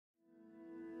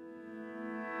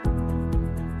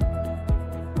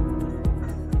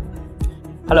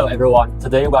Hello everyone,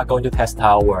 today we are going to test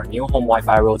our new home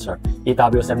Wi-Fi router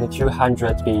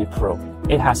EW7200BE PRO.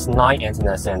 It has 9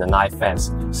 antennas and 9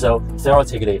 fans, so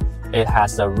theoretically it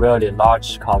has a really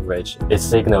large coverage. Its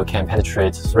signal can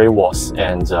penetrate 3 watts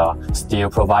and still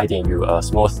providing you a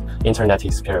smooth internet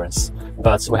experience.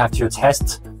 But we have to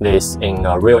test this in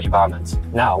a real environment.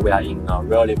 Now we are in a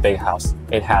really big house.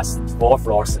 It has 4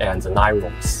 floors and 9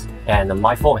 rooms. And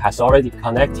my phone has already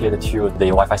connected to the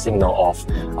Wi-Fi signal of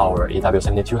our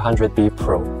EW7200BE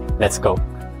PRO. Let's go.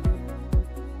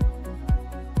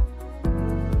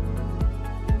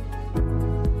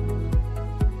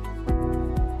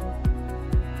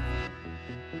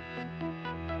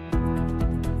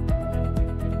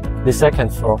 The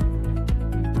second floor.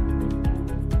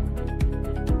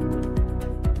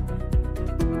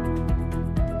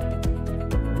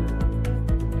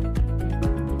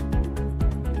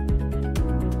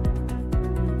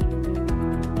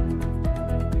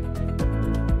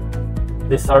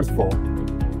 The third floor.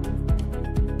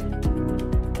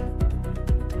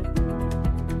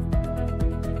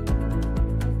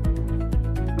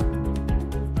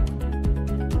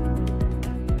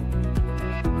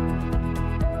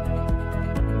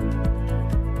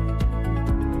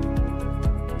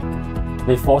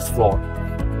 The fourth floor.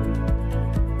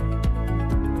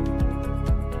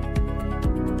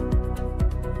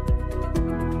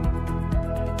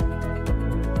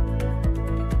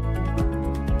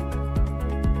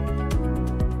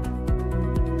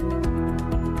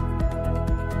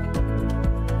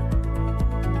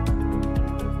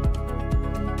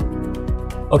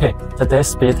 Okay, today's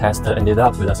speed test ended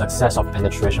up with a success of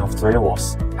penetration of 3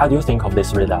 watts. How do you think of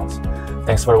this result?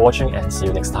 Thanks for watching and see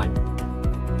you next time.